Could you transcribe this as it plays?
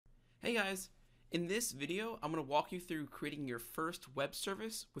Hey guys, in this video I'm going to walk you through creating your first web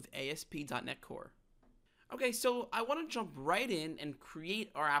service with ASP.NET Core. Okay, so I want to jump right in and create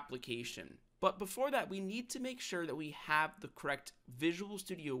our application. But before that, we need to make sure that we have the correct Visual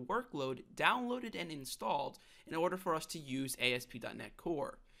Studio workload downloaded and installed in order for us to use ASP.NET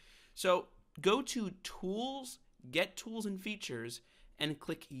Core. So go to Tools, Get Tools and Features, and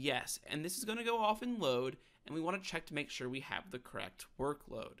click Yes. And this is going to go off and load, and we want to check to make sure we have the correct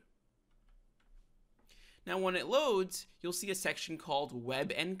workload. Now when it loads, you'll see a section called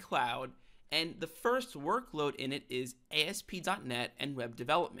Web and Cloud, and the first workload in it is ASP.NET and Web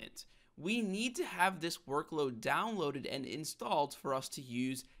Development. We need to have this workload downloaded and installed for us to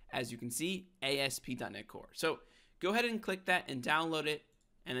use, as you can see, ASP.NET Core. So go ahead and click that and download it,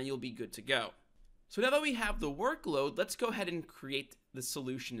 and then you'll be good to go. So now that we have the workload, let's go ahead and create the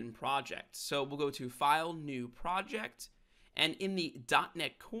solution and project. So we'll go to File, New Project, and in the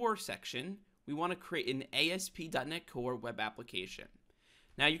 .NET Core section, we want to create an ASP.NET Core web application.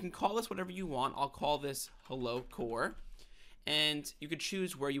 Now you can call this whatever you want. I'll call this Hello Core, and you could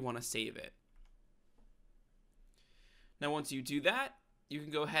choose where you want to save it. Now once you do that, you can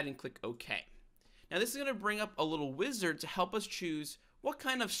go ahead and click OK. Now this is going to bring up a little wizard to help us choose what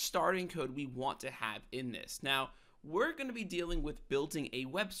kind of starting code we want to have in this. Now we're going to be dealing with building a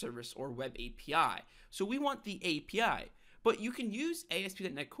web service or web API, so we want the API. But you can use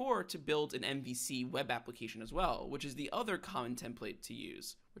ASP.NET Core to build an MVC web application as well, which is the other common template to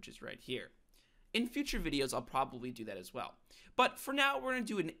use, which is right here. In future videos, I'll probably do that as well. But for now, we're going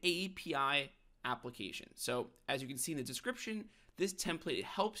to do an API application. So as you can see in the description, this template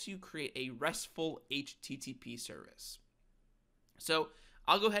helps you create a RESTful HTTP service. So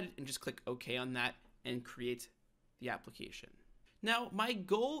I'll go ahead and just click OK on that and create the application. Now, my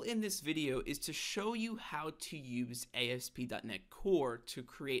goal in this video is to show you how to use ASP.NET Core to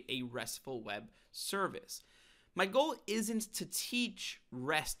create a RESTful web service. My goal isn't to teach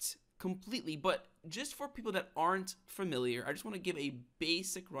REST completely, but just for people that aren't familiar, I just want to give a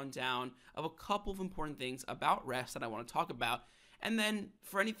basic rundown of a couple of important things about REST that I want to talk about. And then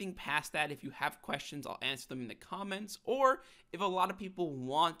for anything past that, if you have questions, I'll answer them in the comments. Or if a lot of people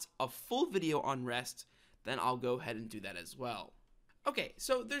want a full video on REST, then I'll go ahead and do that as well. Okay,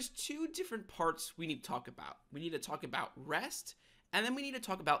 so there's two different parts we need to talk about. We need to talk about REST, and then we need to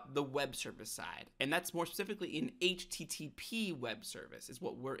talk about the web service side. And that's more specifically an HTTP web service is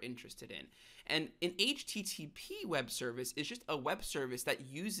what we're interested in. And an HTTP web service is just a web service that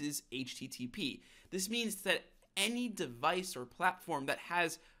uses HTTP. This means that any device or platform that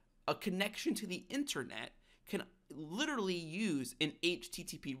has a connection to the internet can literally use an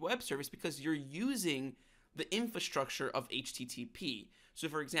HTTP web service because you're using the infrastructure of HTTP. So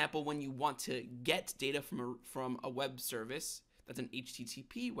for example, when you want to get data from a web service, that's an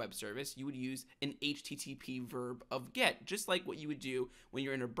HTTP web service, you would use an HTTP verb of get, just like what you would do when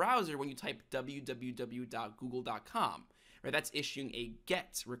you're in a browser when you type www.google.com. Right? That's issuing a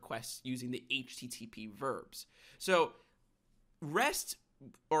GET request using the HTTP verbs. So REST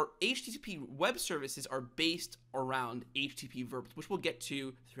or HTTP web services are based around HTTP verbs, which we'll get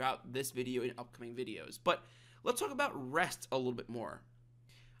to throughout this video and upcoming videos. But let's talk about REST a little bit more.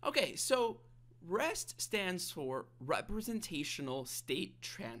 Okay, so REST stands for Representational State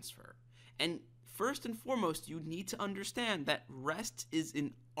Transfer. And first and foremost, you need to understand that REST is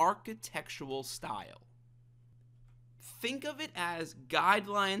an architectural style. Think of it as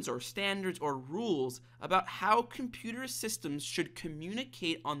guidelines or standards or rules about how computer systems should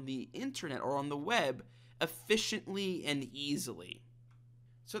communicate on the internet or on the web efficiently and easily.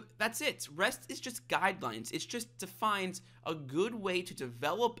 So that's it. REST is just guidelines. It just defines a good way to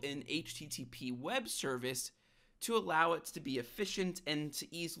develop an HTTP web service to allow it to be efficient and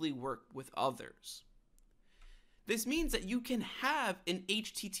to easily work with others. This means that you can have an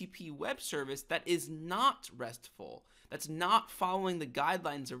HTTP web service that is not RESTful, that's not following the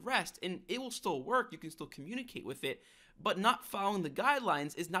guidelines of REST, and it will still work, you can still communicate with it, but not following the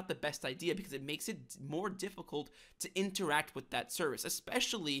guidelines is not the best idea because it makes it more difficult to interact with that service,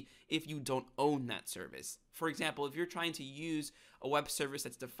 especially if you don't own that service. For example, if you're trying to use a web service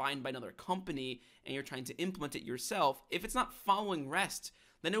that's defined by another company and you're trying to implement it yourself, if it's not following REST,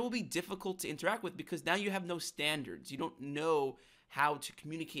 then it will be difficult to interact with because now you have no standards. You don't know how to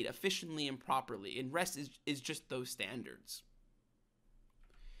communicate efficiently and properly, and REST is just those standards.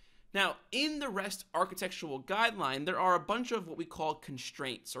 Now, in the REST architectural guideline, there are a bunch of what we call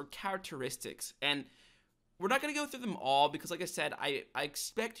constraints or characteristics, and we're not going to go through them all because, like I said, I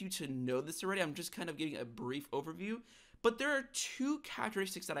expect you to know this already. I'm just kind of giving a brief overview, but there are two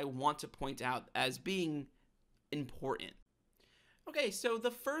characteristics that I want to point out as being important. Okay, so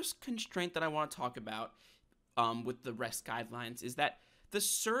the first constraint that I want to talk about with the REST guidelines is that the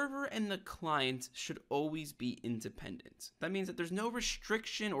server and the client should always be independent. That means that there's no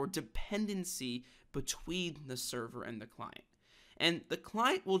restriction or dependency between the server and the client. And the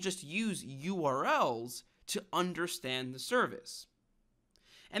client will just use URLs to understand the service.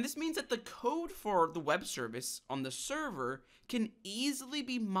 And this means that the code for the web service on the server can easily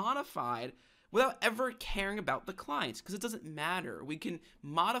be modified without ever caring about the clients, because it doesn't matter. We can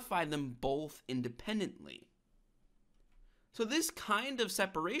modify them both independently. So this kind of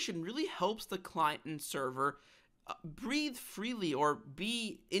separation really helps the client and server breathe freely or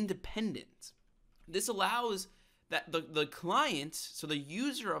be independent. This allows that the client, so the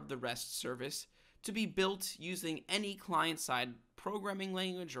user of the REST service, to be built using any client-side programming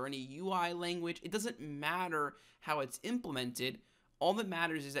language or any UI language. It doesn't matter how it's implemented. All that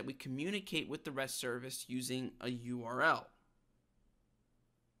matters is that we communicate with the REST service using a URL.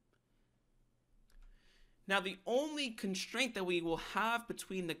 Now, the only constraint that we will have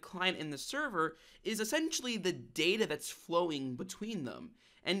between the client and the server is essentially the data that's flowing between them.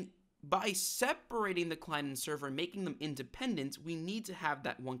 And by separating the client and server and making them independent, we need to have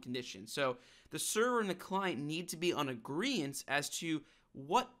that one condition. So the server and the client need to be on agreement as to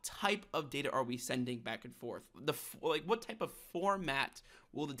what type of data are we sending back and forth. What type of format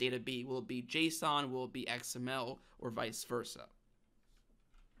will the data be? Will it be JSON? Will it be XML? Or vice versa?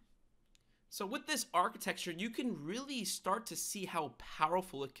 So with this architecture, you can really start to see how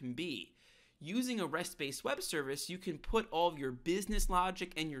powerful it can be. Using a REST-based web service, you can put all of your business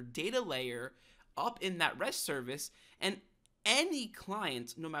logic and your data layer up in that REST service, and any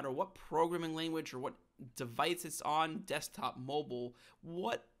client, no matter what programming language or what device it's on, desktop, mobile,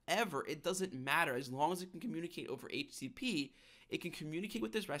 whatever, it doesn't matter. As long as it can communicate over HTTP, it can communicate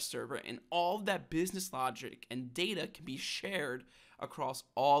with this REST server, and all of that business logic and data can be shared across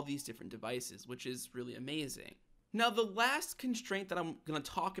all these different devices, which is really amazing. Now, the last constraint that I'm going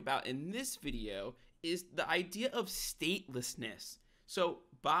to talk about in this video is the idea of statelessness. So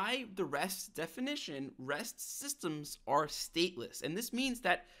by the REST definition, REST systems are stateless. And this means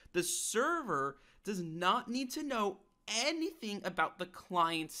that the server does not need to know anything about the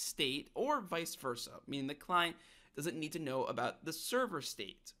client's state or vice versa, meaning the client doesn't need to know about the server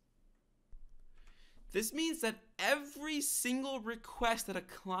state. This means that every single request that a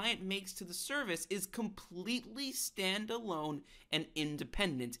client makes to the service is completely standalone and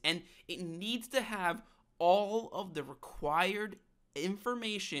independent, and it needs to have all of the required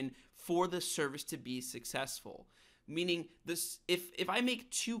information for the service to be successful. Meaning, if I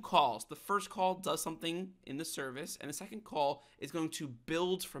make two calls, the first call does something in the service, and the second call is going to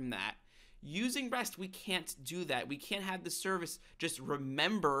build from that. Using REST, we can't do that. We can't have the service just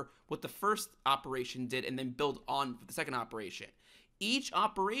remember what the first operation did and then build on for the second operation. Each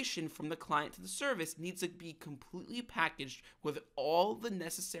operation from the client to the service needs to be completely packaged with all the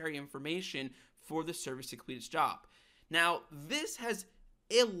necessary information for the service to complete its job. Now, this has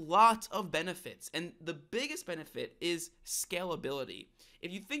a lot of benefits, and the biggest benefit is scalability.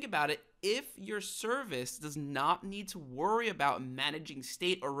 If you think about it, if your service does not need to worry about managing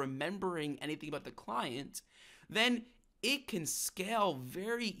state or remembering anything about the client, then it can scale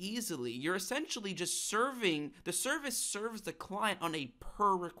very easily. You're essentially just the service serves the client on a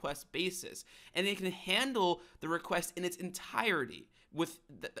per request basis, and it can handle the request in its entirety with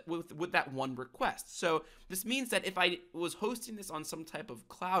that one request. So this means that if I was hosting this on some type of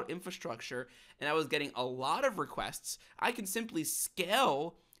cloud infrastructure and I was getting a lot of requests, I can simply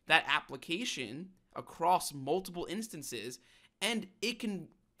scale that application across multiple instances, and it can,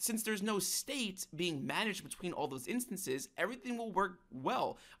 since there's no state being managed between all those instances, everything will work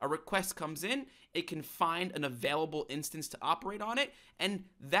well. A request comes in, it can find an available instance to operate on it, and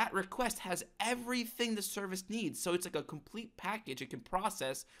that request has everything the service needs. So it's like a complete package it can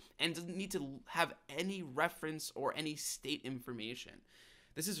process and doesn't need to have any reference or any state information.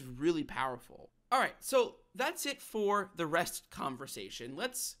 This is really powerful. All right, so that's it for the REST conversation.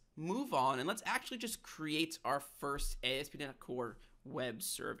 Let's move on and let's actually just create our first ASP.NET Core web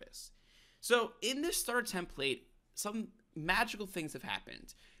service. So in this starter template, some magical things have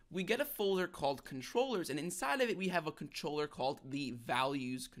happened. We get a folder called controllers, and inside of it we have a controller called the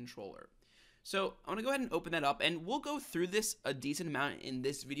values controller. So I'm gonna go ahead and open that up, and we'll go through this a decent amount in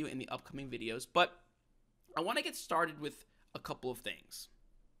this video and the upcoming videos, but I want to get started with a couple of things.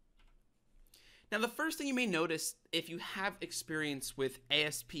 Now, the first thing you may notice if you have experience with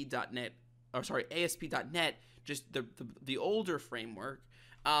ASP.NET, just the older framework,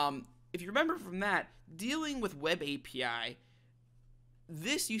 if you remember from that, dealing with Web API,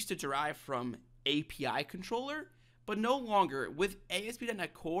 this used to derive from API controller, but no longer. With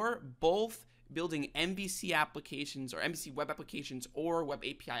ASP.NET Core, both building MVC applications or MVC web applications or web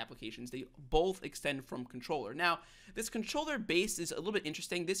API applications, they both extend from controller. Now, this controller base is a little bit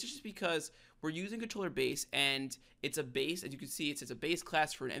interesting. This is just because we're using controller base, and it's a base, as you can see, it says a base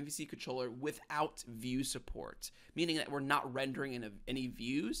class for an MVC controller without view support, meaning that we're not rendering any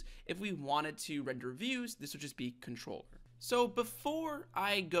views. If we wanted to render views, this would just be controller. So before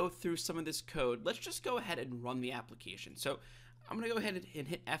I go through some of this code, let's just go ahead and run the application. So I'm going to go ahead and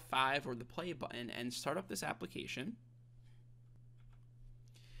hit F5 or the play button and start up this application.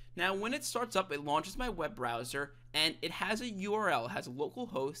 Now, when it starts up, it launches my web browser, and it has a URL, it has a local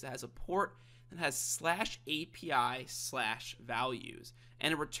host, it has a port, and it has /API/values,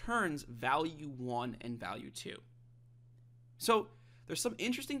 and it returns value 1 and value 2. So there's some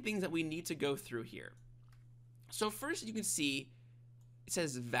interesting things that we need to go through here. So first, you can see it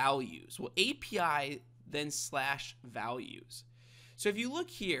says values. Well, API then /values. So if you look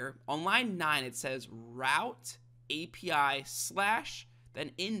here on line 9, it says route API /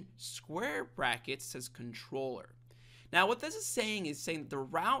 then in square brackets says controller. Now what this is saying that the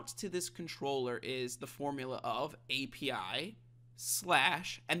route to this controller is the formula of API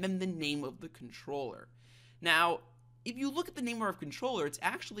 / and then the name of the controller. Now if you look at the name of our controller, it's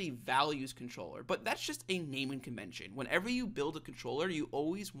actually values controller, but that's just a naming convention. Whenever you build a controller, you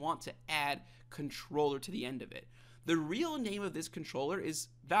always want to add controller to the end of it. The real name of this controller is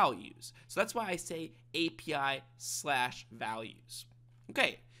values. So that's why I say API /values.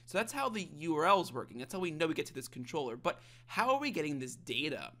 Okay, so that's how the URL is working. That's how we know we get to this controller. But how are we getting this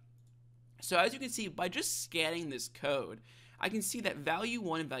data? So as you can see, by just scanning this code, I can see that value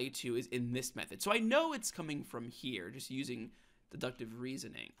 1 and value 2 is in this method. So I know it's coming from here, just using deductive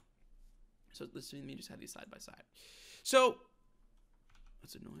reasoning. So let me just have these side by side. So,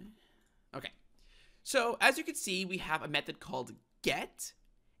 that's annoying. Okay. So as you can see, we have a method called get,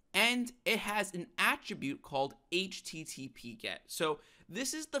 and it has an attribute called HTTP get. So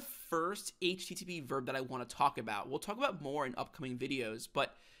this is the first HTTP verb that I want to talk about. We'll talk about more in upcoming videos,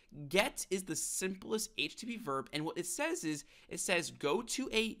 but get is the simplest HTTP verb, and what it says is, it says go to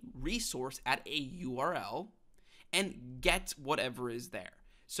a resource at a URL and get whatever is there.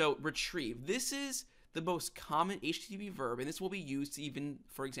 So retrieve. This is the most common HTTP verb, and this will be used to even,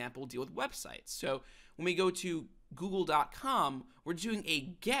 for example, deal with websites. So when we go to google.com, we're doing a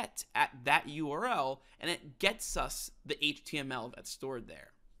get at that URL, and it gets us the HTML that's stored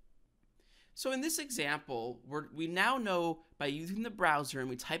there. So in this example, we now know by using the browser and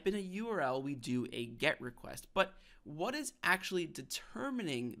we type in a URL, we do a GET request. But what is actually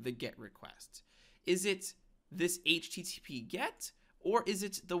determining the GET request? Is it this HTTP GET, or is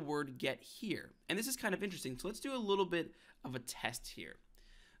it the word GET here? And this is kind of interesting. So let's do a little bit of a test here.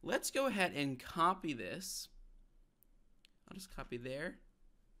 Let's go ahead and copy this. I'll just copy there,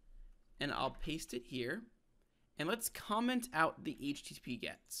 and I'll paste it here. And let's comment out the HTTP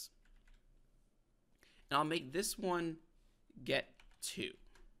GETs. And I'll make this one get 2,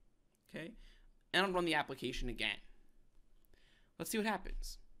 okay? And I'll run the application again. Let's see what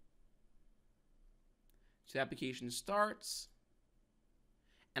happens. So the application starts,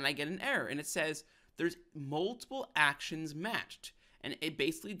 and I get an error, and it says there's multiple actions matched. And it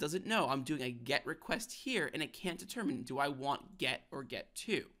basically doesn't know. I'm doing a GET request here, and it can't determine, do I want GET or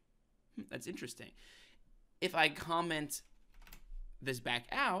GET2? That's interesting. If I comment this back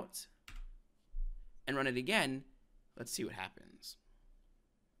out and run it again, let's see what happens.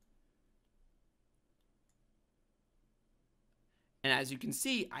 And as you can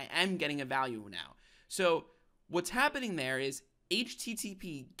see, I am getting a value now. So what's happening there is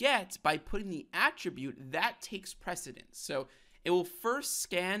HTTP GET, by putting the attribute, that takes precedence. So it will first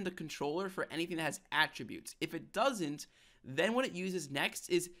scan the controller for anything that has attributes. If it doesn't, then what it uses next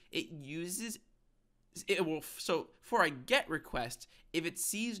is so for a GET request, if it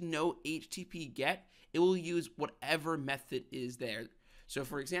sees no HTTP GET, it will use whatever method is there. So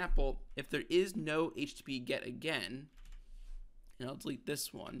for example, if there is no HTTP GET again, and I'll delete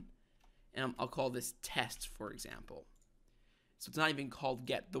this one, and I'll call this test, for example. So it's not even called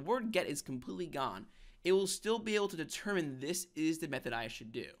GET. The word GET is completely gone. It will still be able to determine this is the method I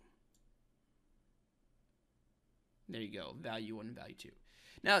should do. There you go, value 1 and value 2.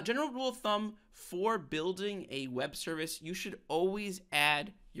 Now, general rule of thumb for building a web service, you should always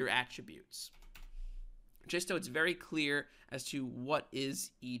add your attributes, just so it's very clear as to what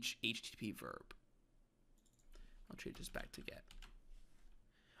is each HTTP verb. I'll change this back to GET.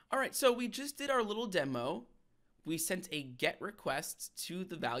 All right, so we just did our little demo. We sent a GET request to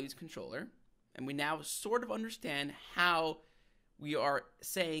the values controller, and we now sort of understand how we are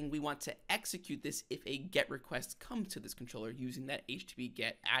saying we want to execute this if a GET request comes to this controller using that HTTP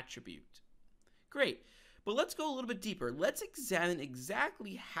GET attribute. Great, but let's go a little bit deeper. Let's examine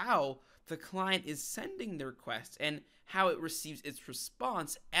exactly how the client is sending the request and how it receives its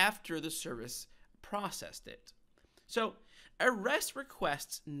response after the service processed it. So a REST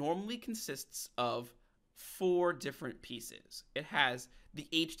request normally consists of 4 different pieces. It has the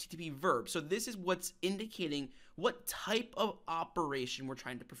HTTP verb. So this is what's indicating what type of operation we're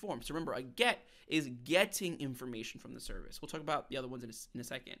trying to perform. So remember, a GET is getting information from the service. We'll talk about the other ones in a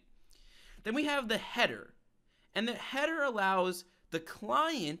second. Then we have the header. And the header allows the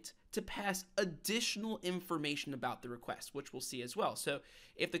client to pass additional information about the request, which we'll see as well. So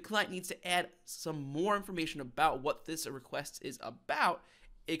if the client needs to add some more information about what this request is about,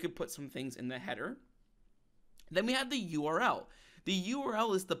 it could put some things in the header. Then we have the URL. The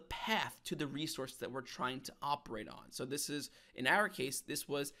URL is the path to the resource that we're trying to operate on. So this is, in our case, this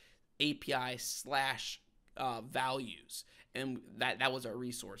was API/values, and that was our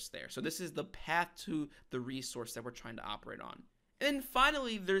resource there. So this is the path to the resource that we're trying to operate on. And then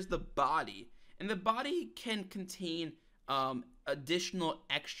finally, there's the body. And the body can contain additional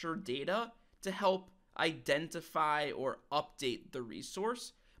extra data to help identify or update the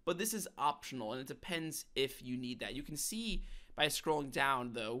resource. But this is optional, and it depends if you need that. You can see by scrolling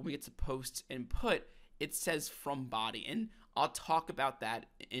down, though, when we get to post and put, it says from body. And I'll talk about that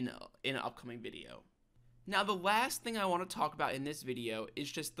in an upcoming video. Now, the last thing I want to talk about in this video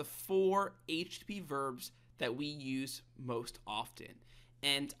is just the 4 HTTP verbs that we use most often.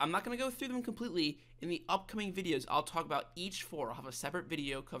 And I'm not going to go through them completely. In the upcoming videos, I'll talk about each 4. I'll have a separate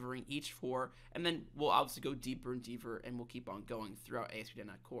video covering each 4, and then we'll obviously go deeper and deeper, and we'll keep on going throughout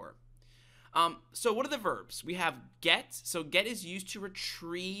ASP.NET Core. So what are the verbs? We have get. So get is used to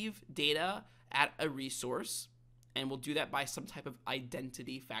retrieve data at a resource, and we'll do that by some type of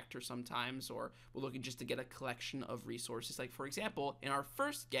identity factor sometimes, or we're looking just to get a collection of resources. Like, for example, in our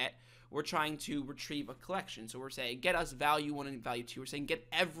first get, we're trying to retrieve a collection. So we're saying get us value 1 and value 2. We're saying get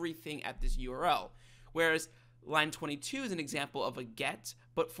everything at this URL. Whereas line 22 is an example of a get,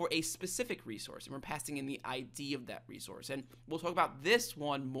 but for a specific resource, and we're passing in the ID of that resource. And we'll talk about this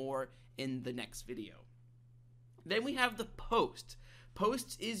one more in the next video. Then we have the post.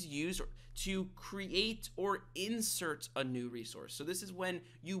 Post is used to create or insert a new resource. So this is when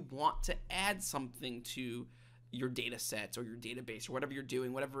you want to add something to your data sets or your database or whatever you're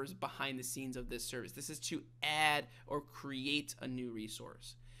doing, whatever is behind the scenes of this service. This is to add or create a new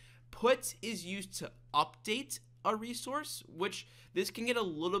resource. Put is used to update a resource, which this can get a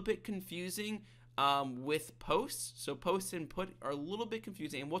little bit confusing with posts. So post and put are a little bit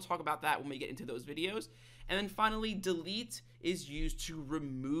confusing, and we'll talk about that when we get into those videos. And then finally, delete is used to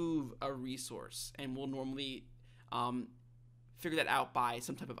remove a resource, and we'll normally figure that out by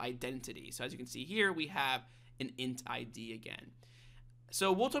some type of identity. So as you can see here, we have an int ID again.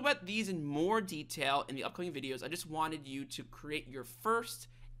 So we'll talk about these in more detail in the upcoming videos. I just wanted you to create your first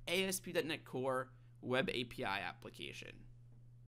ASP.NET Core Web API application.